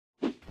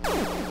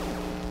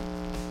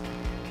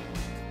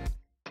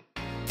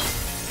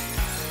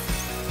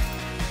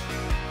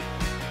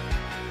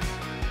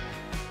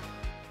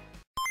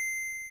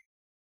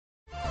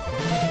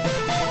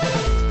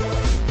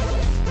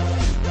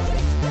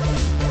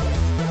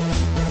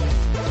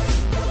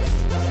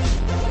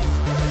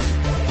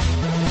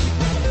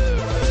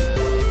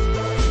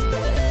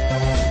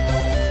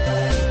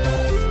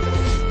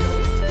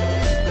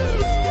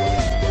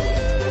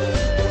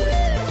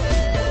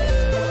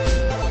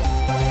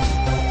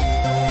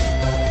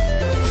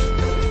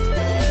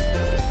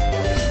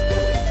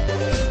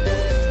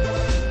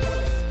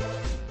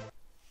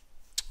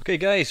Okay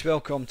guys,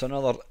 welcome to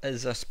another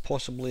Is This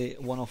Possibly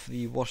One of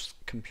the Worst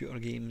Computer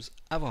Games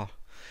Ever.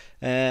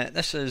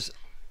 This is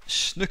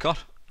Snooker,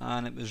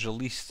 and it was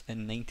released in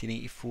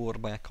 1984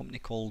 by a company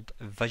called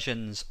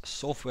Vision's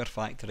Software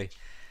Factory.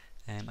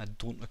 I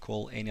don't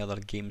recall any other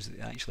games that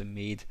they actually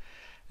made.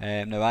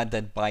 Now I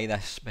did buy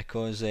this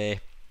because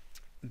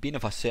being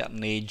of a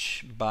certain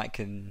age back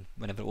in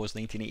whenever it was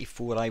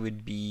 1984, I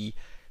would be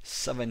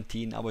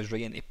 17. I was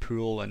right into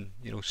pool and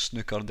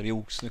snooker, the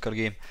real snooker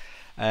game.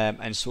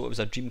 And so it was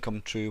a dream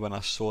come true when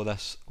I saw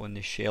this on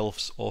the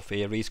shelves of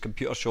a Ray's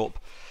computer shop.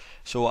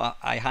 So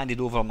I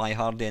handed over my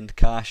hard-earned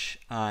cash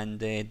and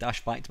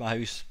dashed back to my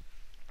house,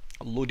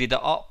 loaded it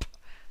up,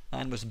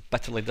 and was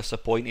bitterly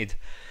disappointed.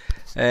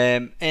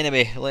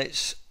 Anyway,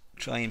 let's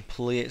try and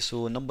play it.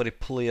 So number of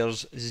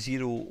players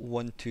 0,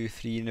 1, 2,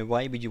 3. Now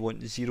why would you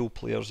want 0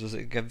 players? Does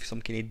it give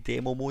some kind of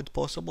demo mode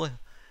possibly?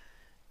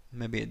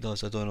 Maybe it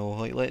does, I don't know.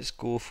 Let's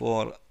go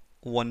for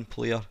 1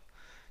 player.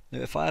 Now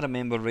if I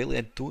remember rightly,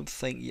 I don't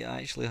think you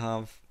actually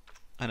have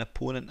an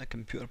opponent, a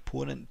computer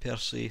opponent per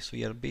se, so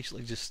you're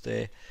basically just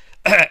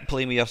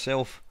playing with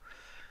yourself.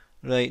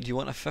 Right, do you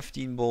want a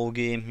 15 ball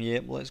game?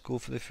 Yep, let's go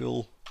for the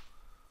full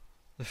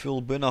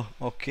booner.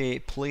 Okay,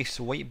 place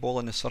the white ball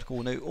in the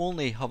circle. Now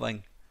only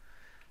having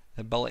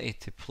the ability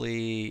to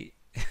play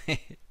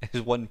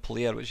as 1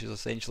 player, which is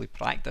essentially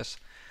practice,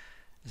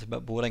 is a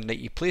bit boring. Right,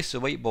 you place the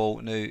white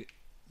ball. Now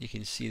you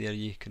can see there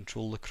you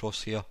control the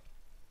crosshair.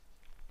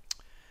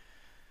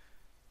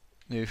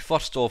 Now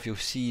first off, you'll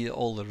see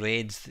all the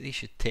reds, they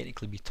should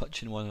technically be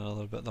touching one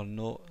another, but they're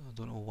not. I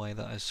don't know why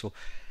that is. So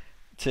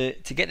to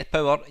get the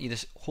power, you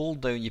just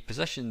hold down, you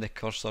position the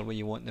cursor where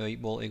you want the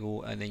white ball to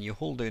go, and then you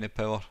hold down the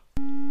power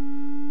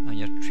and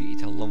you're treated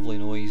to a lovely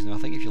noise. Now I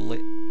think if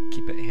you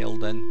keep it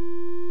held in,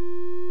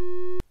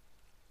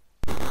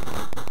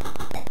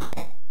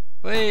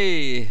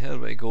 hey, there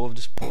we go, I've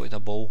just potted a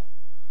ball.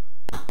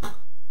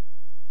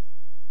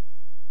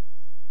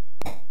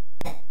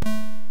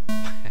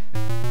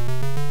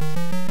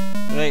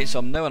 Right, so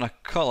I'm now in a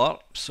colour,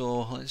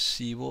 so let's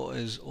see what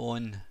is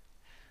on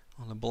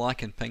the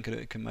black and pink are out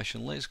of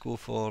commission. Let's go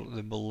for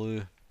the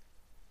blue.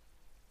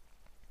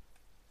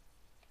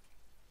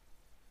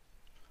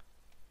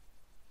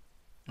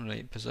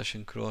 Right,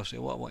 position cross.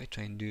 What I want to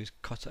try and do is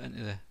cut it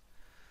into the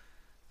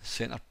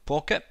centre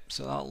pocket,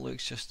 so that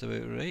looks just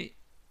about right.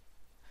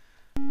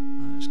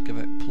 Let's give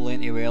it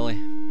plenty of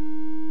welly.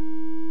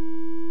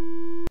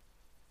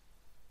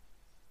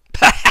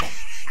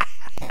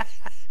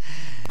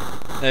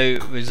 Now,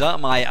 was that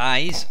my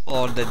eyes,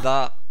 or did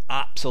that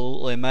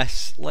absolutely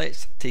miss?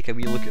 Let's take a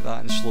wee look at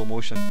that in slow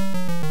motion. Was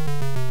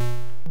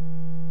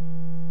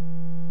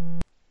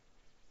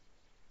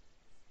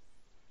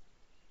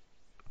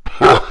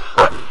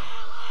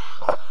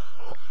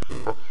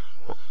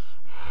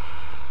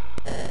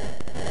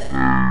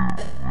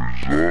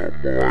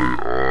that my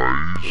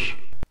eyes?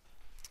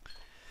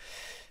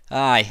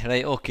 Aye,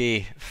 right,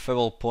 okay,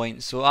 foul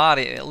point. So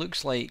it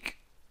looks like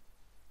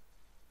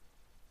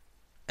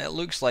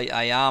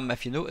I am,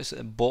 if you notice at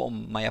the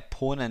bottom, my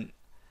opponent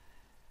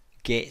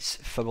gets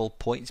foul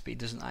points, but he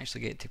doesn't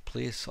actually get to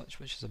play as such,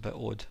 which is a bit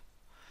odd.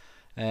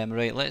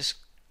 Right, let's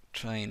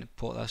try and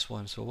pot this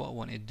one. So what I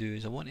want to do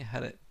is I want to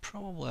hit it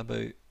probably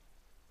about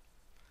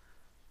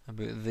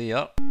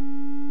there.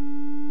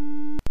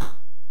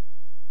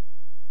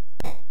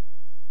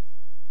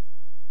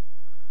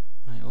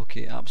 Right,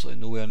 okay,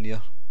 absolutely nowhere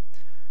near.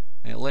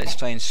 Right, let's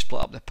try and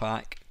split up the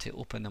pack to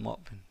open them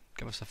up and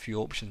give us a few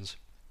options.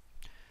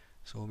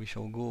 So we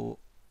shall go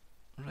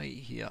right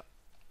here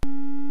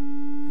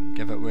and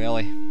give it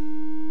welly.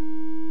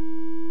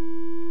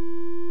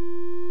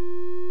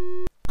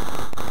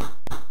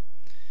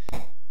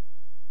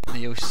 Now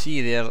you'll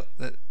see there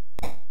that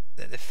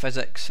the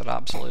physics are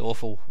absolutely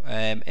awful.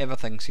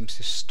 Everything seems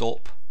to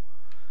stop,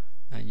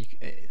 and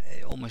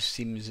it almost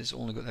seems it's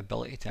only got the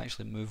ability to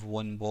actually move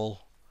 1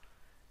 ball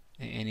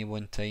at any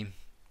one time.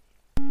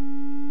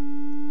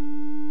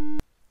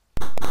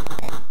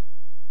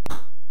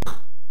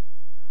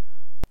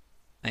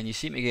 And you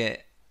seem to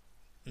get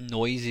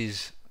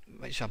noises,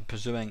 which I'm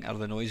presuming are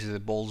the noises of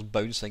the balls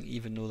bouncing,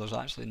 even though there's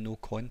actually no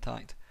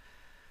contact.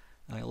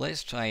 Right,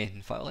 let's try,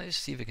 in fact, let's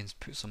see if we can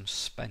put some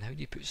spin. How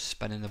do you put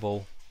spin in the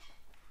ball?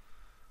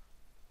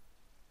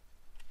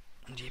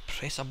 Do you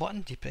press a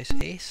button? Do you press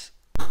S?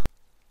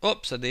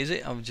 Oops, a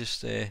daisy. I've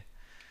just,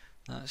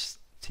 that's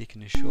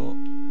taking the shot.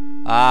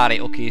 Ah,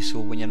 right, okay, so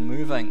when you're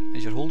moving,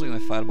 as you're holding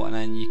the fire button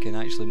in, you can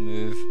actually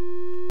move.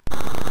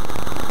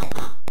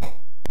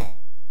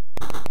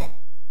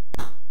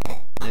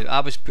 I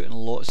was putting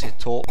lots of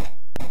top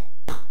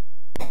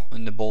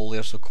on the ball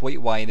there, so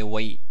quite why the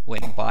white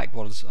went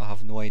backwards, I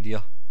have no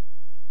idea.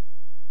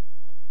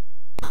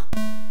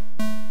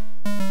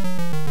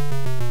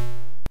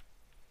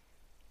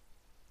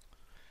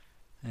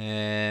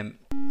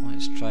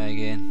 Let's try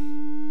again.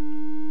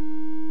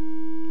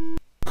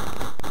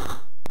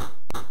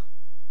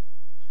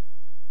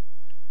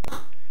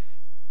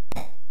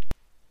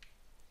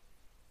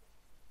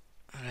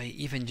 Right,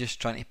 even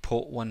just trying to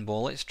pot 1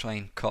 ball, let's try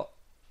and cut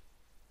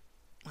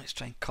Let's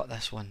try and cut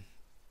this one.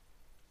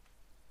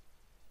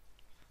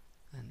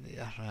 And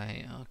there,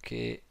 right,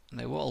 okay.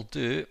 Now what I'll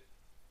do,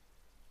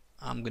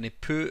 I'm going to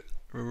put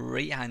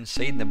right hand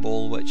side in the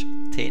ball, which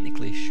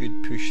technically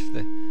should push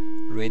the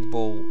red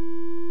ball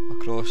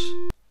across.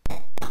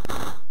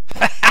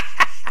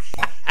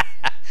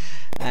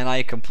 And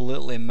I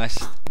completely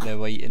missed the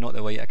white, not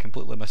the white, I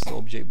completely missed the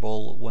object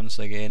ball once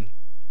again.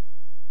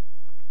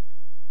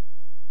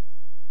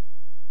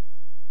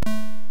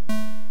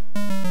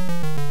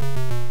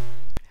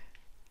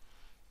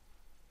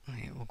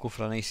 Right, we'll go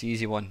for a nice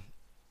easy one.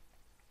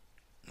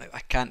 Now, I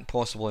can't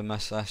possibly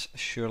miss this,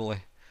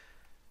 surely.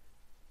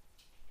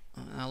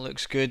 That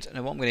looks good.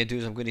 Now what I'm going to do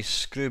is I'm going to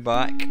screw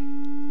back.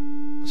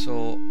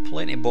 So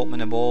plenty of bottom in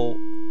the ball.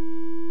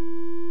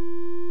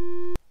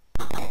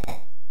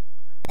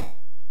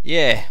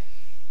 Yeah.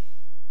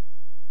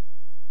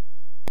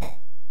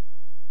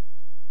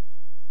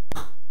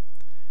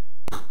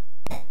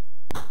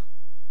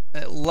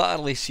 It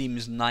literally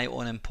seems nigh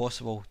on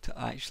impossible to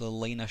actually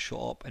line a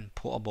shot up and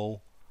put a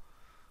ball.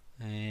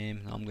 Now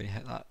I'm going to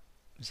hit that.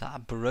 Is that a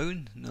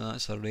brown? No,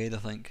 that's a red, I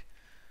think.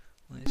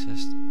 Let's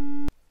just...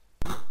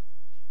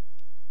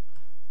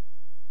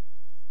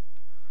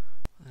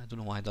 I don't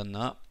know why I done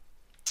that.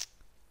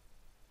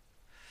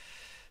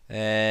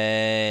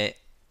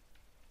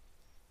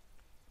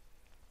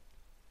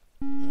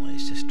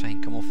 Let's just try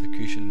and come off the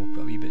cushion. We'll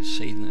put a wee bit of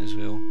side in it as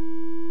well.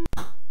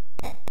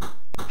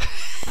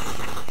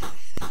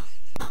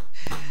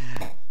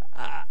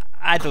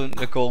 I don't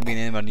recall being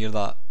anywhere near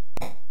that.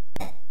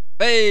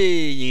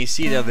 Hey, you can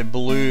see there the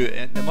blue.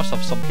 They must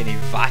have some kind of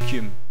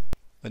vacuum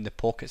in the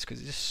pockets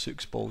because it just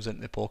sucks balls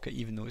into the pocket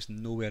even though it's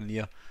nowhere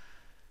near.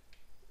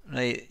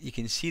 Right, you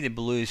can see the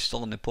blue is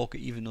still in the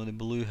pocket even though the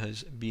blue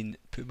has been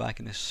put back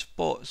in the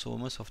spot, so we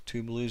must have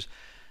two blues.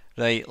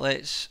 Right,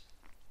 let's...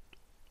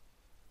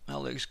 That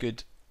looks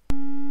good.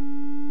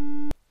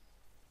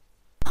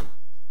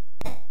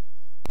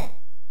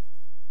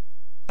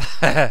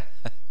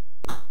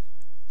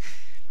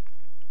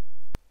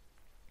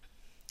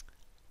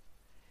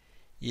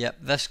 Yep,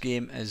 this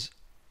game is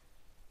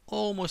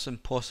almost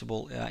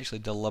impossible to actually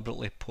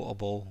deliberately put a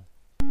ball.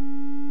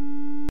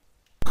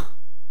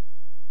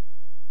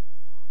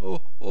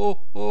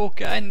 Oh,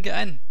 get in,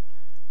 get in.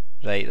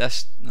 Right,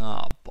 this,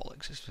 ah,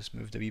 bollocks, it's just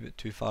moved a wee bit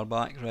too far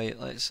back. Right,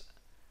 let's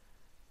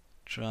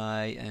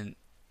try and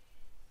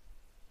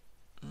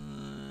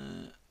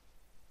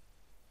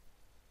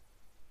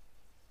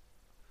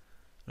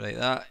right,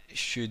 that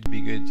should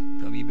be good.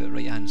 Put a wee bit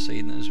right hand side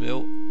in it as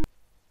well.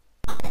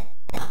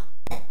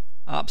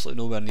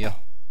 Absolutely nowhere near.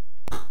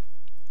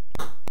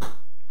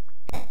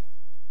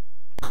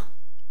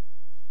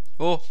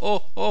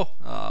 Oh,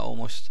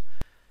 almost.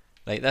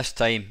 Right, this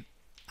time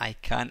I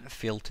can't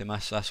fail to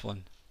miss this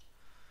one.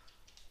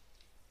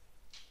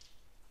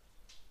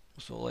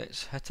 So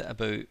let's hit it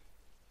about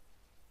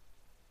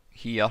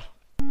here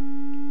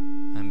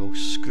and we'll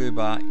screw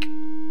back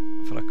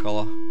for a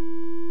colour.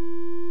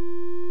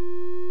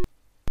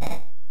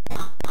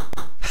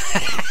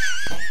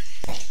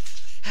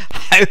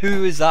 How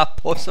is that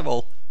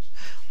possible?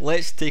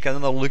 Let's take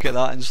another look at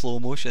that in slow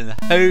motion.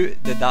 How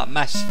did that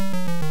miss?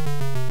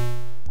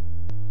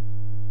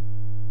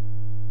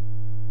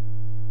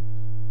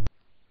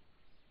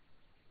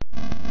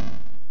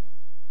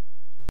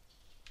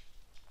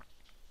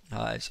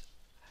 That is...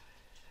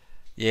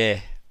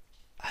 Yeah.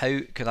 How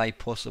could I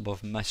possibly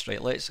have missed?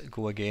 Right, let's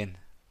go again.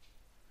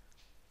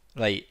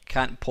 Right,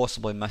 can't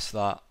possibly miss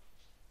that.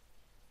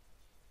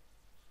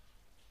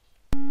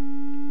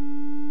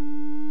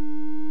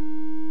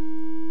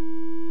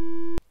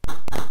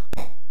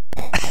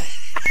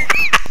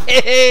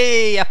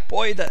 Hey, I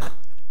pointed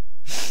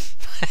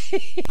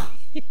it.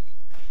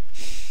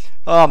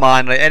 Oh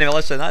man, right, anyway,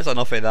 listen, that's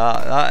enough of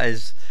that. That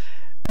is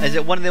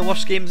it one of the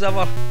worst games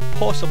ever?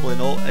 Possibly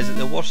not. Is it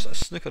the worst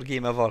snooker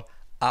game ever?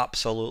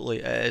 Absolutely.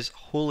 It is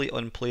wholly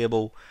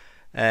unplayable.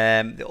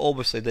 They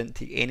obviously didn't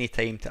take any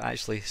time to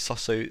actually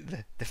suss out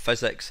the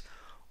physics,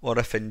 or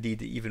if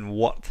indeed it even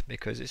worked,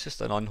 because it's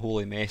just an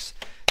unholy mess.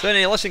 So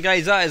anyway, listen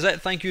guys, that is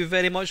it. Thank you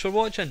very much for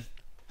watching.